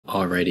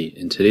Alrighty,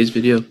 in today's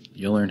video,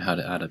 you'll learn how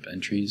to add up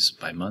entries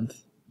by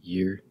month,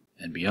 year,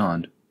 and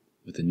beyond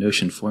with the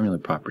Notion formula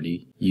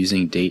property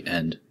using date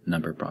and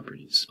number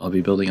properties. I'll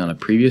be building on a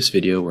previous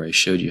video where I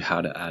showed you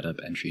how to add up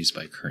entries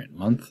by current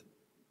month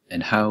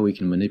and how we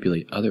can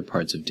manipulate other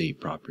parts of date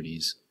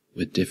properties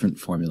with different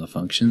formula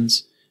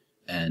functions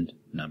and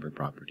number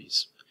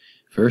properties.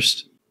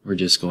 First, we're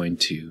just going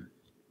to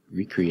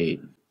recreate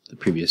the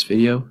previous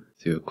video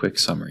through a quick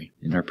summary.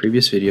 In our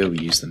previous video, we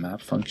used the map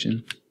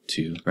function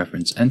to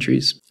reference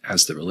entries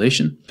as the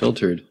relation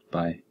filtered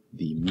by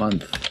the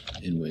month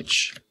in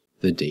which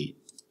the date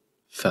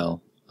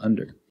fell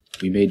under.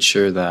 We made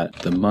sure that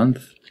the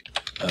month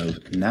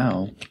of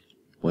now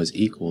was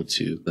equal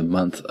to the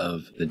month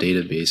of the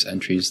database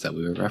entries that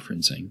we were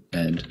referencing,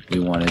 and we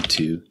wanted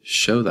to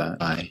show that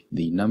by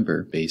the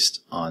number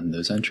based on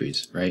those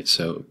entries, right?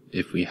 So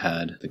if we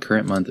had the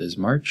current month is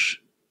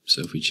March, so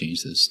if we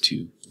change this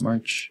to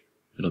March,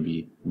 it'll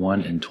be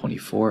 1 and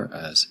 24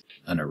 as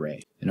an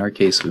array. In our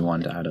case, we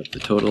wanted to add up the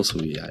total, so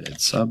we added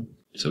sub.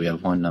 So we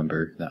have one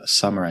number that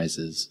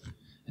summarizes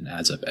and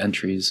adds up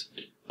entries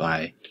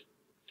by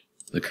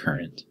the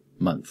current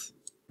month.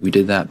 We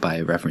did that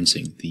by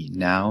referencing the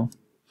now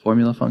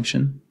formula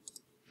function,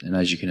 and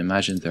as you can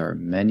imagine, there are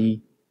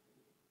many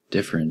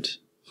different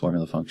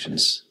formula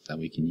functions that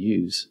we can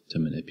use to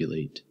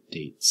manipulate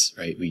dates,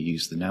 right? We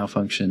use the now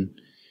function,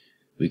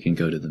 we can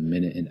go to the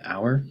minute and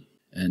hour,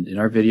 and in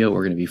our video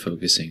we're going to be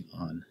focusing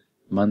on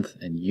month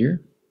and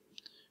year,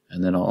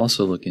 and then I'll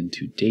also look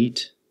into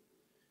date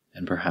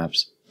and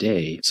perhaps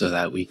day so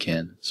that we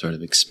can sort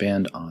of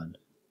expand on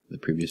the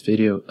previous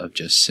video of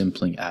just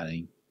simply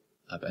adding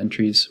up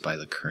entries by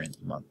the current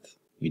month.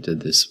 We did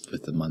this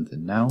with the month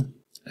and now,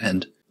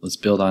 and let's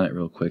build on it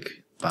real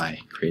quick by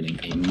creating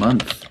a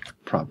month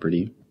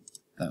property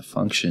that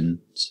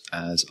functions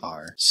as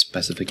our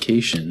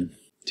specification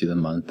to the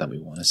month that we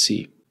want to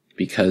see.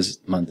 Because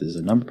month is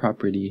a number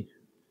property,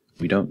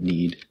 we don't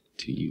need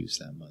to use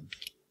that month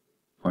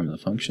formula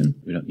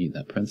function. We don't need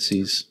that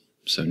parentheses.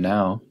 So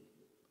now,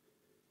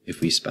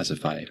 if we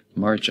specify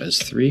March as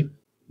 3,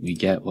 we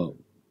get what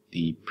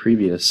the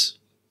previous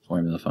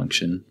formula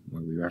function,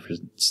 where we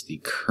reference the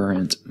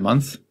current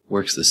month,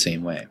 works the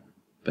same way.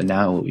 But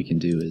now what we can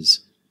do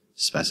is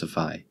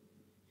specify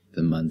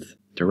the month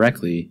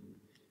directly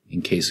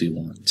in case we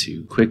want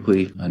to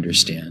quickly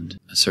understand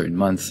a certain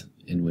month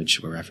in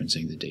which we're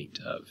referencing the date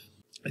of.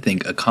 I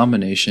think a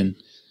combination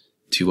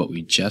to what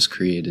we just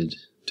created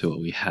to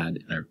what we had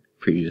in our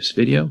previous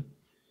video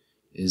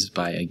is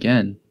by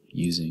again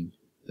using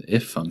the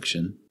if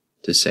function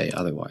to say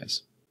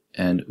otherwise.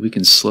 And we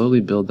can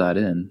slowly build that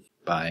in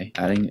by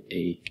adding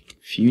a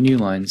few new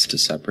lines to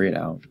separate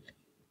out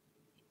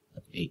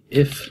a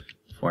if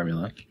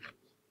formula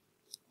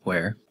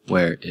where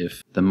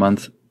if the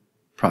month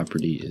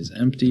property is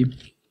empty,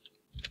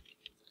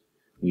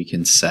 we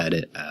can set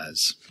it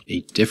as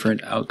a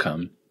different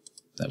outcome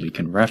that we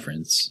can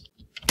reference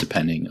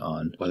depending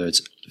on whether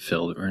it's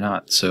filled or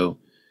not. So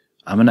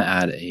I'm going to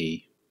add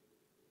a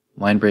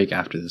line break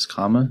after this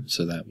comma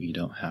so that we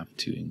don't have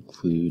to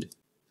include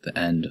the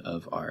end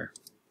of our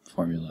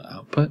formula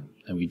output,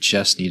 and we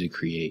just need to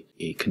create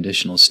a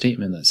conditional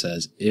statement that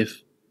says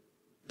if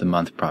the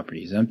month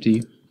property is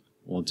empty,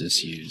 we'll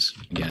just use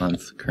again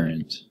month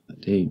current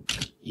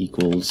date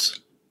equals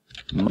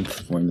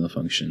month formula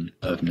function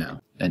of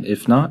now, and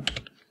if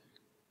not,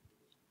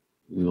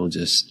 we will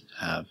just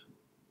have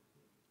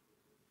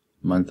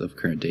month of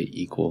current date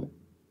equal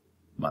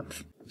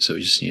month. So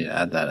we just need to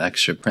add that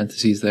extra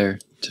parentheses there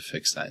to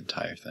fix that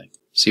entire thing.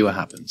 See what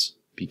happens.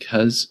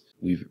 Because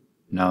we've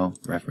now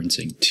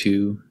referencing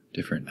two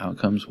different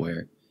outcomes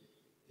where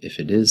if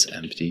it is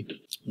empty,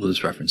 we'll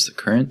just reference the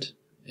current,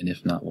 and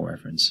if not, we'll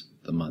reference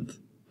the month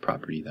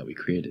property that we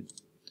created.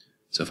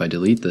 So if I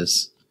delete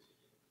this,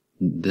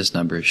 this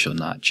number shall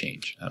not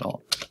change at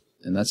all.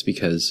 And that's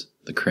because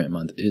the current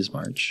month is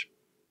March.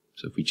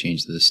 So if we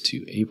change this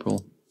to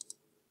April,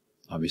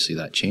 obviously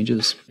that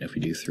changes. And if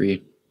we do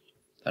 3,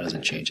 that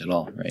doesn't change at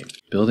all, right?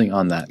 Building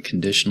on that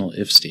conditional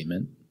if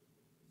statement,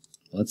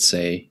 let's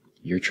say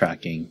you're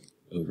tracking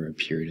over a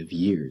period of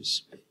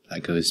years.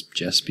 That goes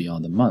just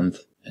beyond the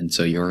month, and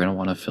so you're going to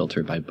want to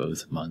filter by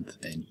both month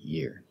and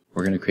year.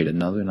 We're going to create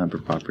another number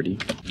property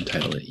and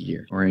title it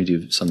year. We're going to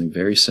do something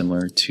very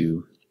similar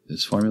to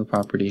this formula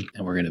property,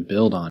 and we're going to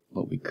build on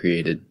what we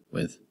created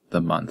with the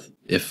month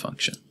if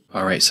function.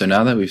 Alright, so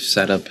now that we've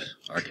set up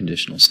our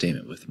conditional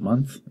statement with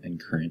month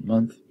and current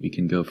month, we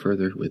can go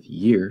further with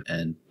year,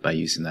 and by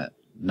using that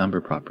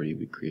number property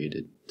we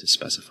created to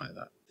specify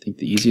that. I think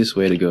the easiest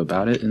way to go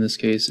about it in this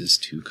case is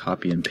to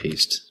copy and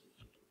paste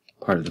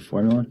part of the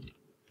formula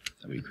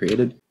that we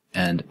created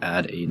and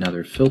add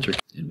another filter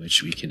in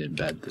which we can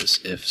embed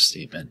this if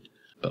statement,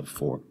 but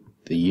for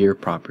the year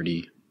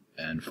property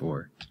and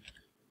for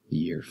the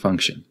year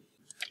function.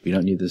 We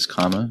don't need this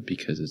comma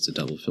because it's a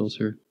double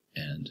filter,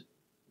 and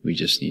we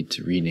just need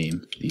to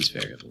rename these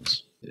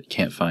variables. It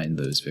can't find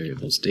those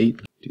variables date,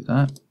 do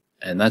that.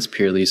 And that's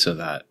purely so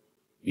that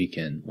we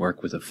can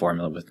work with a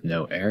formula with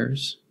no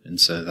errors, and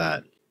so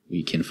that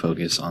we can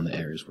focus on the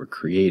errors we're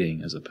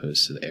creating as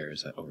opposed to the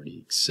errors that already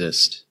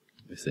exist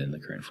within the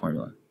current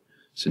formula.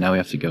 So now we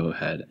have to go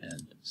ahead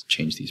and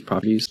change these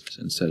properties.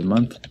 So instead of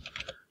month,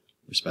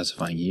 we're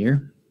specifying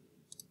year.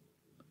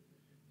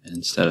 And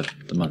instead of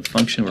the month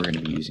function, we're going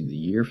to be using the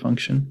year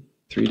function,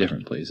 3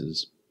 different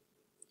places.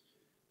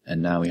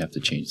 And now we have to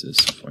change this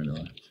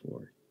formula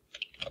for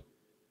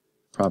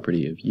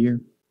property of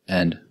year.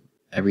 And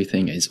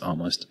everything is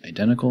almost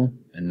identical.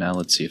 And now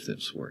let's see if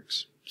this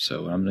works.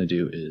 So what I'm going to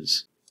do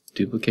is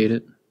duplicate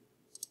it,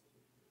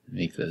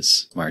 make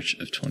this March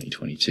of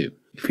 2022.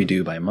 If we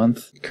do by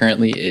month,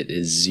 currently it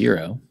is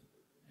 0,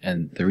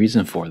 and the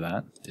reason for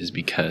that is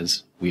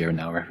because we are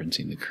now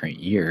referencing the current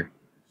year.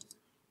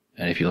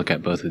 And if you look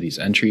at both of these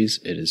entries,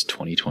 it is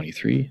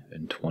 2023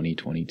 and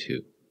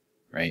 2022,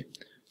 right?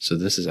 So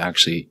this is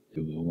actually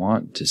what we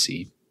want to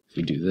see. If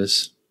we do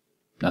this,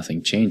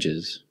 nothing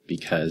changes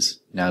because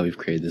now we've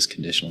created this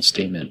conditional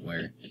statement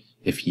where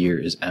if year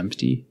is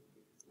empty,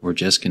 we're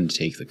just going to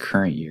take the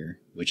current year,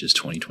 which is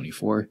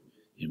 2024,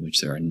 in which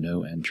there are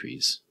no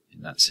entries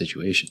in that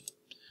situation.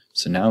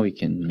 So now we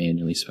can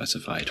manually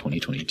specify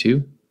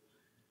 2022.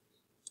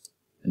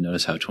 And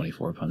notice how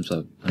 24 comes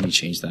up. Let me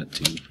change that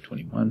to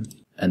 21.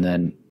 And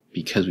then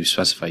because we've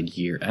specified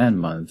year and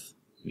month,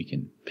 we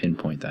can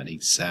pinpoint that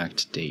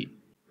exact date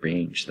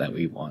range that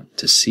we want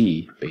to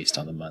see based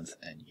on the month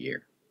and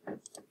year.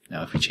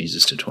 Now if we change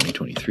this to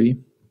 2023,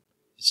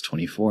 it's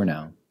 24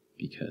 now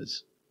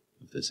because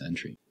of this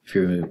entry. If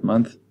you remove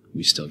month,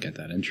 we still get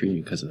that entry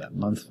because of that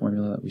month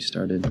formula that we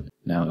started.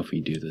 Now if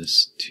we do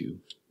this to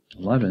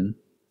 11,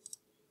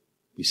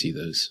 we see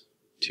those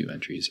 2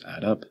 entries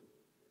add up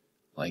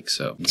like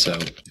so. And so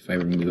if I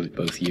remove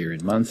both year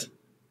and month,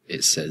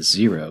 it says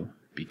 0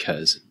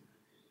 because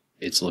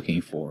it's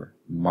looking for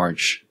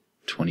March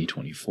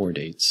 2024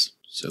 dates.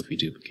 So if we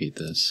duplicate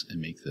this and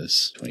make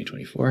this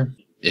 2024,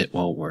 it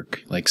will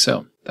work like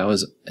so. That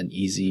was an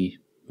easy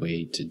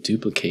way to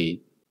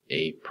duplicate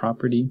a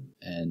property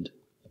and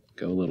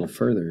go a little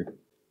further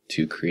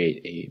to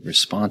create a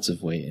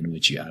responsive way in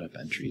which you add up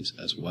entries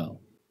as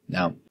well.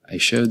 Now, I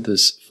showed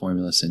this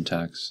formula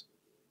syntax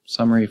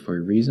summary for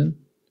a reason,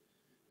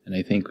 and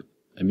I think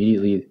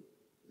immediately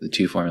the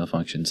 2 formula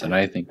functions that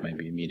I think might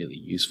be immediately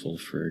useful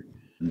for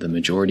the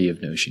majority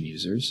of Notion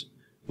users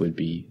would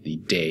be the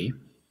day,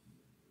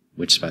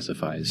 which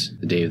specifies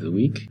the day of the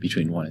week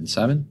between 1 and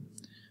 7,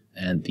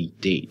 and the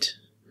date,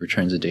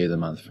 returns the day of the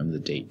month from the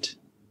date.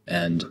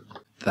 And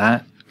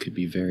that could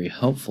be very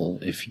helpful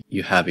if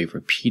you have a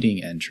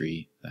repeating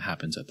entry that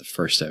happens at the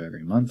 1st of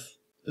every month,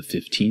 the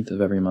 15th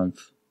of every month,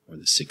 or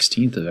the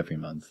 16th of every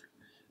month.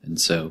 And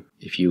so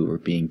if you were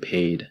being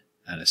paid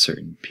at a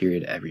certain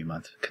period every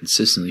month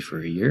consistently for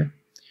a year,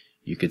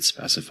 you could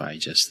specify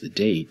just the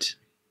date,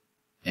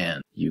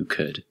 and you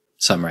could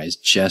summarize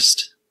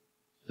just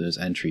those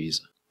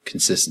entries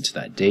consistent to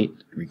that date,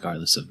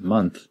 regardless of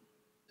month,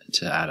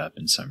 to add up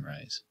and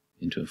summarize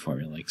into a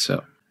formula like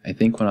so. I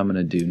think what I'm going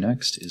to do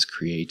next is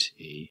create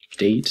a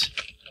date,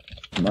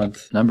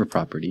 month, number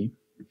property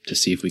to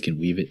see if we can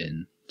weave it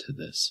into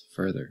this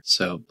further.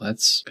 So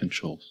let's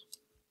Control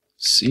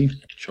C,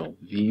 Control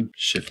V,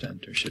 Shift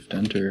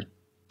Enter,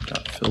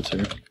 dot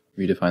filter,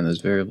 redefine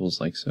those variables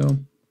like so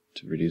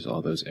to reduce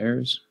all those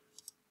errors.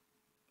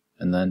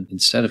 And then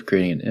instead of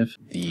creating an if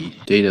the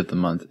date of the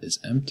month is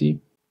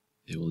empty,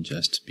 it will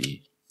just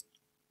be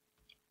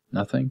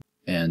nothing.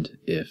 And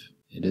if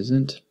it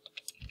isn't,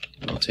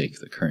 we'll take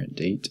the current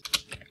date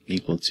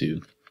equal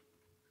to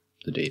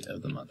the date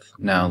of the month.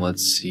 Now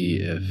let's see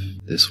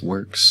if this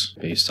works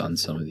based on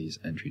some of these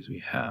entries we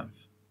have.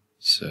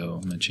 So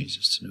I'm going to change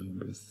this to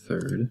November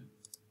 3rd.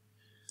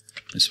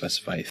 And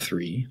specify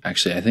 3.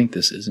 Actually, I think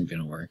this isn't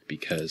going to work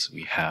because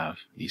we have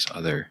these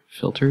other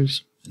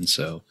filters. And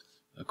so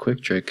a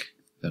quick trick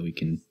that we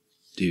can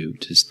do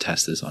to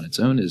test this on its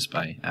own is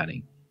by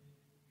adding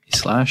a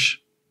slash,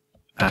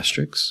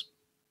 asterisk,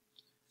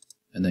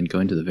 and then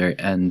going to the very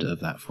end of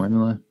that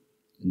formula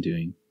and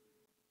doing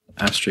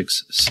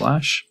asterisk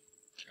slash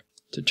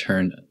to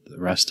turn the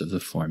rest of the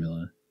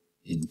formula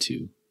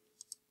into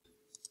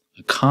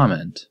a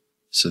comment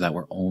so that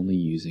we're only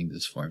using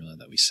this formula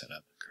that we set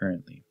up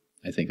currently.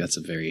 I think that's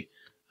a very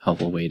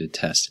helpful way to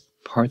test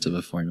parts of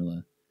a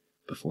formula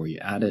before you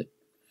add it.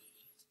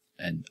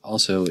 And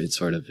also it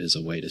sort of is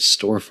a way to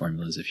store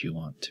formulas if you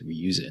want to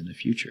reuse it in the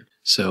future.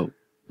 So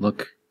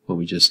look what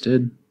we just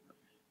did,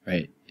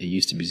 right? It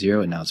used to be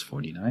 0 and now it's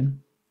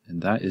 49.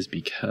 And that is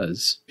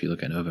because if you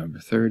look at November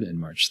 3rd and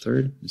March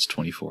 3rd, it's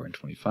 24 and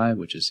 25,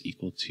 which is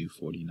equal to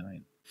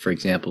 49. For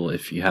example,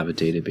 if you have a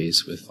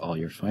database with all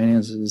your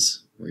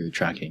finances where you're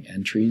tracking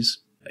entries,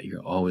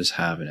 you always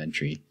have an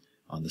entry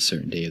on the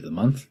certain day of the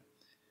month.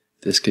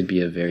 This could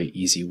be a very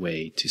easy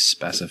way to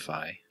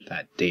specify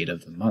that date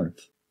of the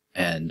month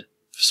and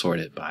sort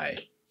it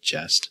by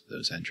just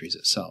those entries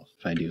itself.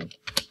 If I do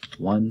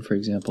 1, for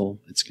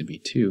example, it's going to be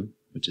 2,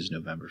 which is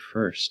November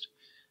 1st.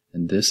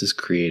 And this is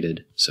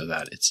created so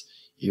that it's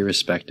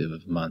irrespective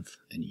of month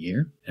and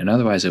year. And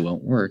otherwise it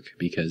won't work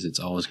because it's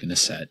always going to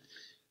set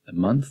the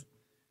month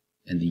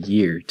and the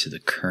year to the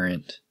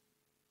current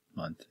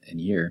month,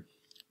 and year,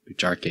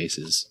 which our case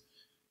is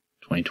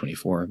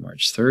 2024,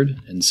 March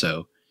 3rd, and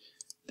so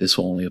this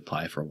will only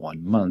apply for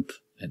 1 month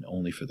and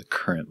only for the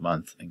current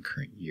month and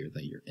current year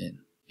that you're in.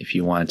 If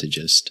you wanted to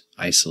just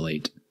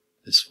isolate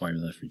this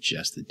formula for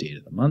just the date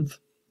of the month,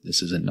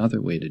 this is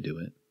another way to do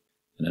it,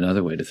 and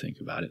another way to think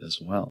about it as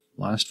well.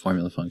 Last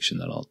formula function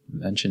that I'll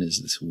mention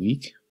is this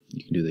week.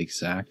 You can do the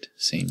exact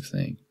same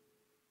thing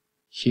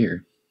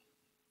here,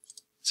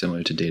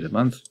 similar to date of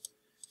month,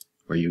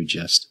 where you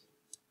just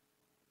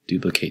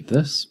duplicate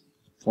this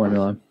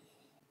formula.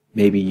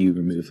 Maybe you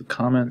remove the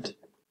comment.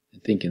 I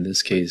think in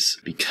this case,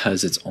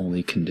 because it's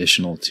only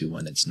conditional to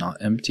when it's not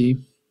empty,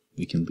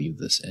 we can leave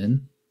this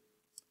in.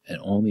 It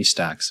only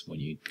stacks when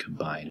you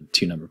combine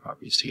two number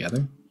properties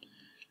together.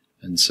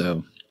 And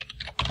so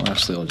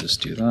lastly, I'll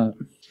just do that,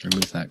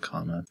 remove that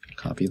comma,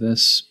 copy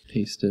this,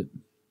 paste it,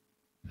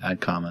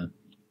 add comma,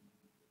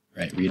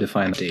 right,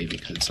 redefine the day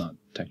because it's not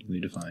technically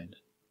defined,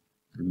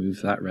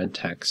 remove that red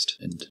text,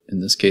 and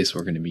in this case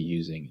we're going to be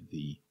using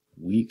the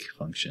week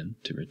function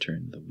to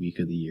return the week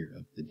of the year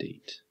of the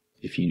date.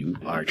 If you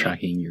are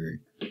tracking your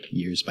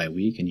years by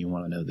week and you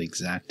want to know the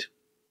exact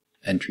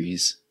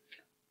entries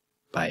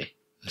by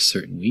a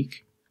certain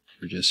week,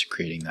 we're just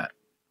creating that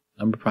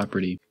number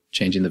property,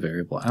 changing the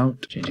variable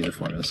out, changing the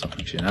formula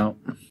function out,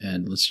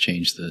 and let's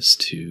change this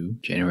to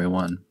January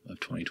 1 of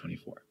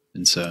 2024.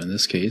 And so in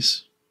this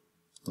case,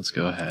 let's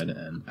go ahead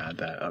and add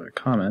that other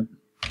comment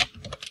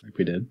like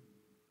we did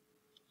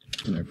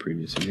in our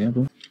previous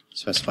example.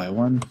 Specify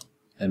 1,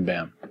 and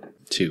bam,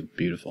 2.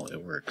 Beautiful,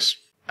 it works.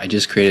 I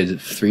just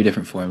created 3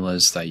 different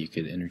formulas that you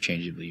could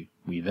interchangeably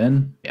weave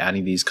in,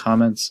 adding these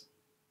comments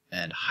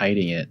and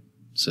hiding it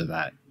so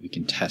that we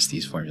can test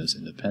these formulas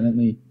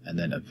independently and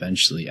then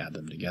eventually add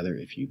them together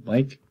if you'd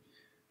like.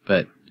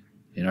 But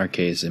in our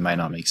case, it might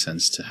not make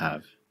sense to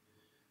have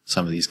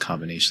some of these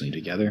combinationally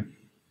together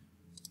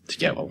to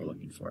get what we're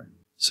looking for.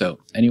 So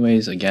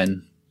anyways,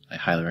 again, I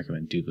highly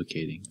recommend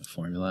duplicating a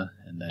formula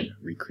and then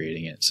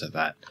recreating it so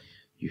that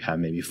you have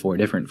maybe 4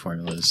 different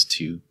formulas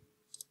to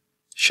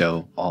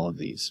show all of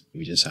these.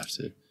 We just have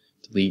to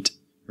delete,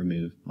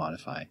 remove,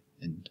 modify,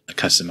 and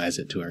customize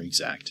it to our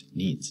exact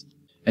needs.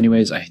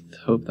 Anyways, I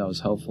hope that was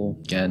helpful.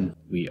 Again,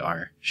 we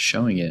are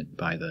showing it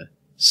by the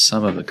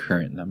sum of the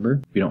current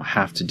number. We don't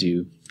have to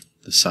do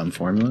the sum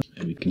formula,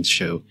 and we can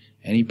show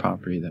any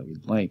property that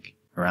we'd like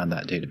around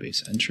that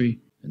database entry.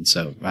 And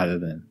so rather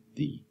than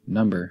the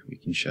number, we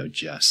can show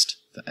just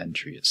the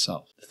entry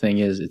itself. The thing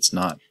is, it's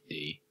not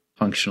a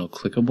functional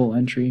clickable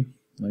entry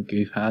like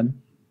we've had,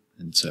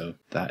 and so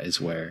that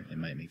is where it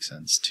might make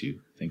sense to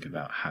think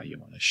about how you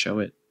want to show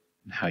it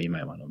and how you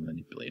might want to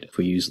manipulate it. If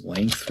we use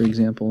length, for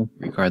example,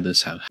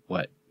 regardless of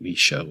what we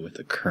show with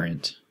the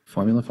current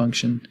formula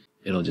function,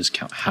 it'll just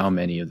count how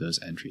many of those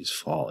entries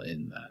fall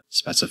in that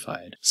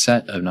specified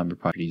set of number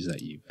properties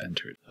that you've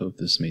entered. Hope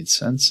this made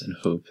sense and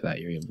hope that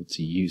you're able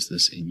to use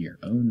this in your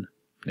own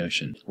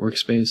Notion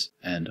workspace,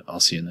 and I'll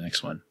see you in the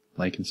next one.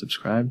 Like and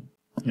subscribe,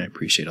 and I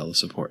appreciate all the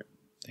support.